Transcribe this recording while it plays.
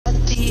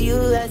see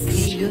you, I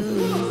see you.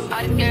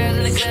 All the girls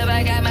in the club,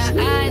 I got my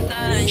eyes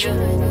on you.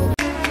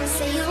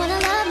 Say you wanna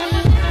love me.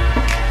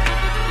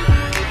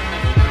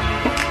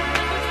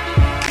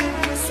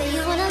 Say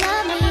you wanna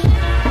love me.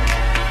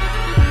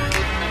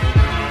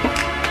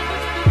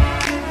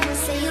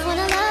 Say you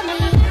wanna love me.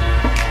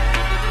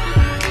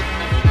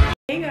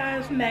 Hey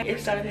guys, I'm back.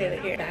 It's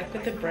Dolleduphailey here, back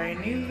with a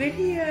brand new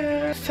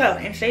video. So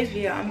in today's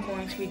video, I'm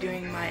going to be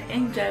doing my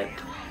in-depth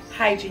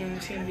hygiene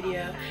routine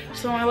video.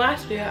 So in my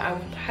last video, I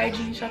went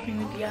hygiene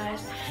shopping with you guys,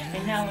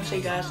 and now I'm gonna show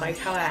you guys like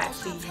how I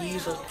actually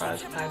use those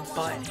products I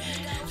bought.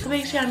 So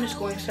basically, I'm just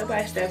going step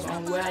by step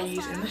on what I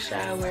use in the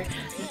shower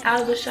and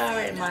out of the shower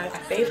and my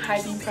favorite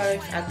hygiene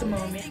products at the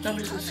moment. Don't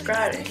forget to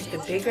subscribe and hit the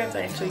big red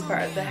button so you're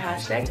part of the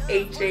hashtag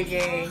HJ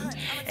gang.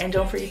 And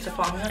don't forget to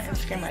follow me on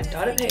Instagram at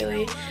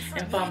Dolleduphailey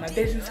and follow my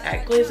business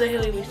at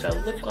Dolleduphailey. We sell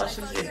lip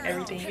glosses and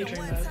everything you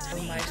dream of.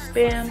 And my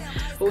spam,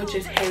 which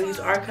is Haley's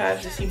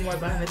Archives, to see more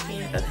behind the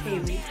scenes of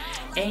Haley,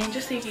 and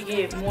just so you can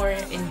get more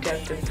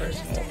in-depth and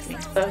personal with me.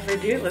 Without further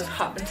ado, let's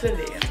hop into the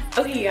video.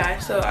 Okay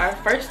guys, so our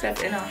first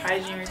step in our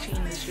hygiene routine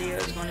in this video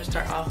is going to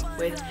start off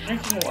with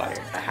drinking water.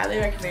 I highly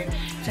recommend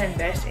to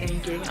invest in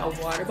getting a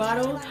water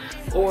bottle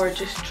or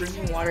just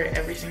drinking water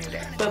every single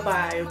day. But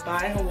by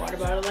buying a water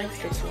bottle like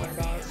this water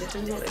bottle, this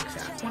is the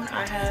exact one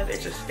I have.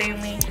 It's a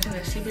Stanley. It's in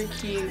a super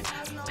cute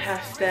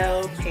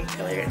pastel pink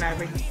color, and I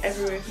bring it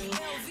everywhere with me.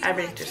 I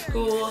bring it to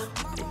school,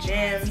 the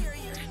gym,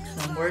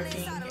 I'm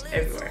working,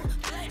 everywhere.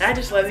 And I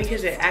just love it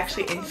because it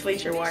actually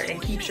insulates your water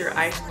and keeps your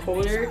ice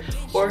colder,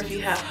 or if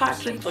you have hot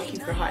drinks, it'll keep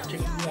your hot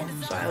drink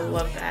warm. So I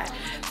love that.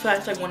 So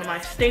that's like one of my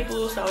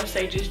staples. So I would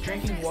say just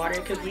drinking water,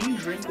 because when you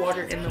drink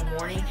water in the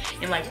morning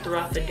and like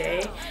throughout the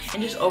day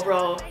and just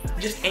overall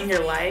just in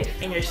your life,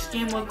 and your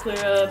skin will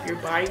clear up, your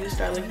body will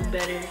start looking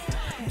better,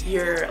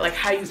 your like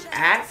how you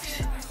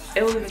act,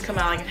 it will even come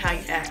out like in how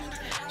you act.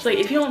 So like,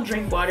 if you don't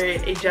drink water,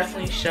 it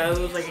definitely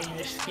shows like in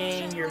your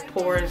skin, your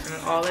pores, and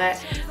all that.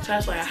 So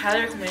that's why I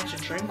highly recommend to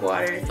drink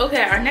water.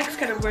 Okay, our next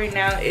category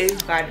now is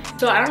vitamins.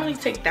 So I don't really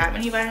take that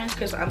many vitamins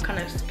because I'm kind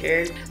of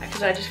scared,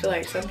 because I just feel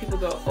like some people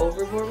go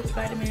overboard with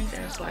vitamins,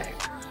 and it's like,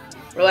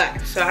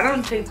 relax. So I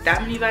don't take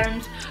that many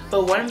vitamins,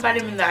 but one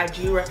vitamin that I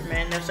do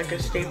recommend that's like a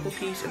staple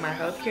piece in my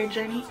healthcare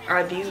journey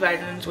are these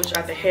vitamins, which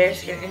are the hair,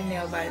 skin, and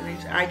nail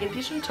vitamins. I get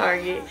these from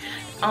Target.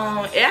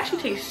 It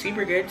actually tastes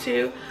super good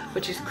too,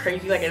 which is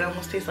crazy. Like, it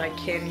almost tastes like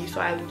candy,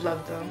 so I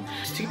love them.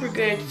 Super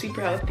good,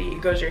 super healthy.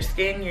 It goes your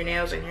skin, your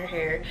nails, and your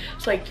hair.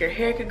 So like, your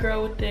hair could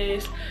grow with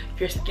this,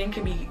 your skin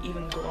could be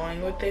even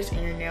glowing with this,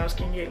 and your nails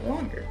can get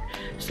longer.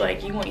 So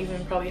like, you won't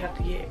even probably have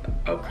to get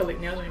acrylic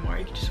nails anymore.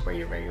 You can just wear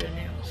your regular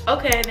nails.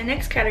 Okay, the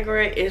next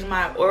category is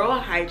my oral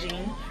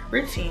hygiene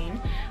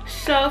routine.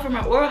 So for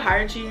my oral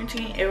hygiene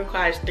routine, it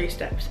requires 3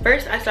 steps.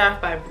 First, I start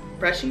off by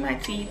brushing my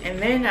teeth, and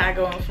then I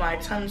go in with my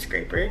tongue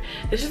scraper.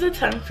 This is the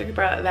tongue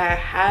scraper that I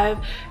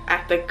have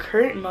at the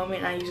current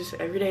moment. I use this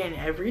every day and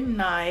every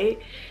night.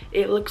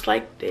 It looks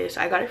like this.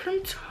 I got it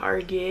from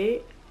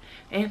Target,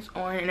 and it's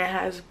orange, and it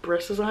has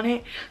bristles on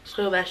it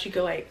so that you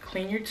can like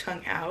clean your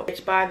tongue out. It's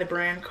by the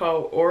brand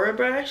called Aura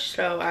Brush.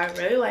 So I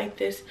really like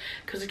this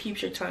because it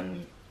keeps your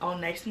tongue all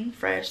nice and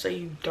fresh, so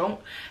you don't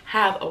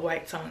have a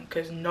white tongue,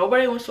 because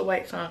nobody wants a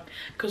white tongue,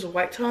 because a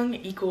white tongue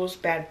equals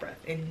bad breath,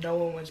 and no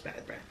one wants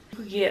bad breath. You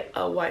could get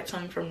a white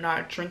tongue from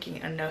not drinking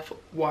enough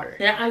water.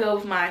 Then I go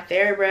with my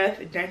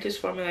TheraBreath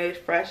dentist formulated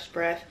fresh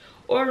breath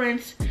or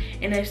rinse,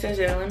 and it says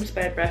it limits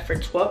bad breath for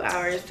 12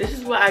 hours. This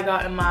is what I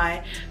got in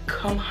my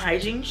come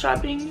hygiene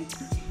shopping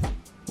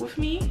with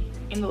me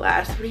in the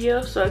last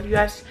video. So if you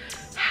guys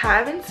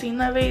haven't seen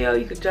that video,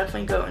 you could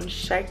definitely go and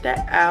check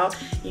that out.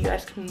 You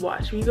guys can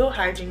watch me go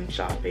hygiene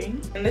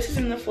shopping. And this is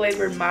in the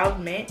flavor mild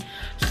mint.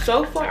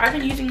 So far I've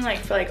been using like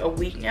for like a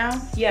week now.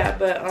 Yeah,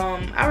 but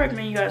I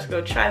recommend you guys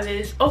go try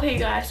this. Okay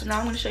guys, so now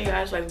I'm going to show you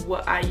guys like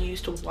what I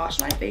use to wash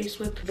my face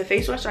with. The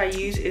face wash I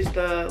use is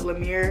the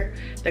Lemire,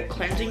 the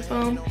cleansing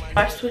foam.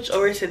 I switched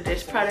over to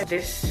this product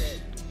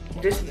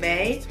this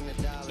May,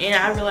 and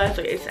I realized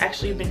like it's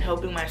actually been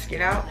helping my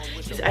skin out,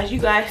 because as you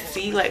guys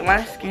see, like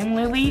my skin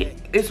lately,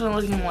 it's been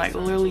looking like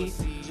literally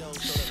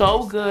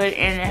so good,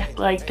 and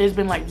like there's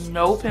been like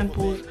no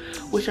pimples,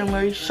 which I'm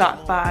really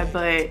shocked by,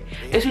 but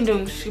it's been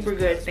doing super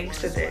good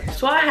thanks to this.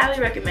 So I highly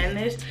recommend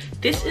this.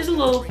 This is a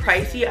little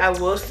pricey, I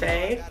will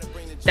say.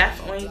 That's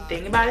the only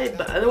thing about it,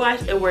 but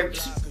otherwise it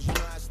works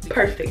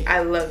perfect.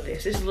 I love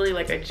this. This is literally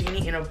like a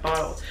genie in a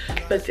bottle.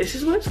 But this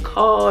is what it's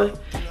called.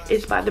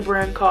 It's by the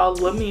brand called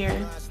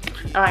Lemire,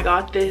 and I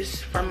got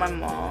this from my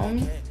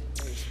mom,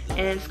 and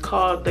it's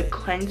called the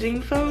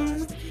cleansing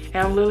foam, and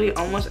I'm literally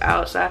almost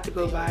out, so I have to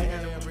go buy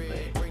another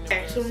one.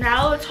 Okay, so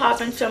now let's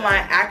hop into my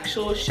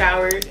actual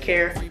shower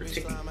care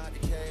routine.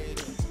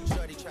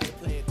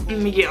 Let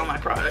me get on my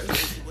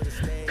products,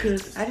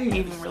 because I didn't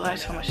even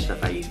realize how much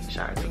stuff I use in the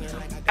shower.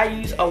 I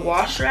use a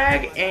wash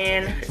rag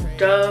and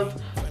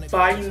Dove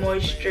body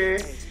moisture.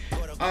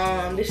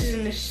 This is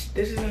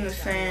in the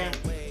same.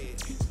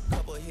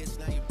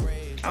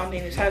 I don't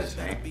think this has a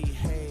scent,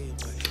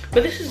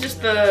 but this is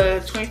just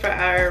the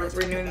 24-hour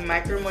renewing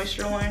micro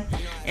moisture one,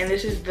 and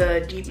this is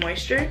the deep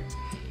moisture.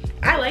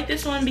 I like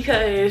this one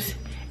because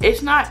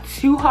it's not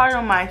too hard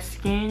on my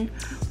skin,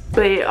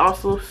 but it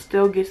also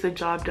still gets the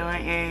job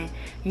done and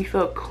you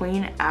feel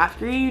clean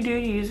after you do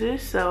use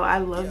this, so I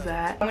love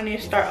that. I'm gonna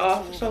start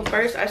off, so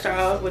first I start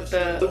off with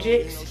the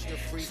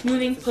Ojix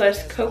Smoothing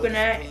Plus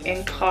Coconut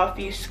and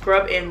Coffee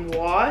Scrub and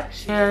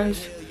Wash. And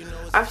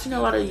I've seen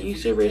a lot of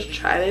YouTubers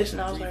try this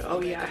and I was like,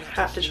 oh yeah, I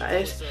have to try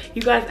this.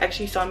 You guys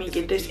actually saw me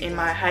get this in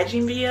my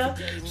hygiene video.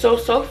 So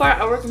far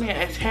I recommend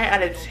a 10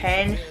 out of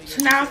 10.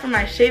 So now for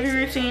my shaving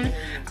routine,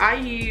 I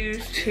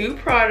use 2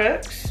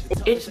 products.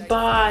 It's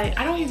by,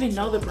 I don't even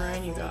know the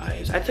brand, you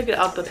guys. I took it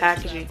out the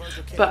packaging,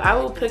 but I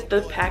will put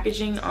the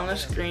packaging on the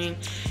screen.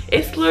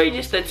 It's literally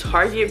just the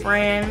Target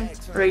brand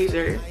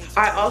razor.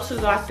 I also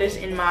got this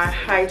in my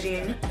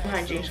hygiene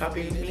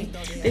shopping with me.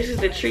 This is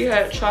the Tree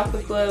Hut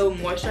Chocolate Glow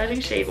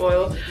Moisturizing Shave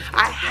Oil.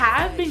 I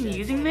have been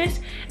using this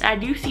and I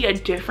do see a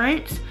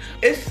difference.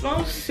 It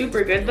smells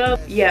super good though.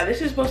 Yeah,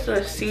 this is supposed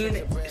to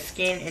soothe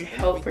skin and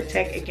help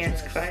protect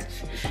against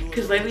cuts,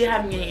 because lately I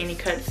haven't gotten any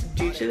cuts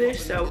due to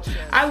this, so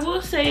I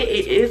will say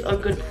it is a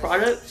good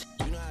product.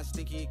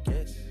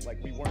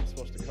 Like, we weren't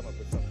supposed to come up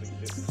with something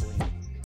different.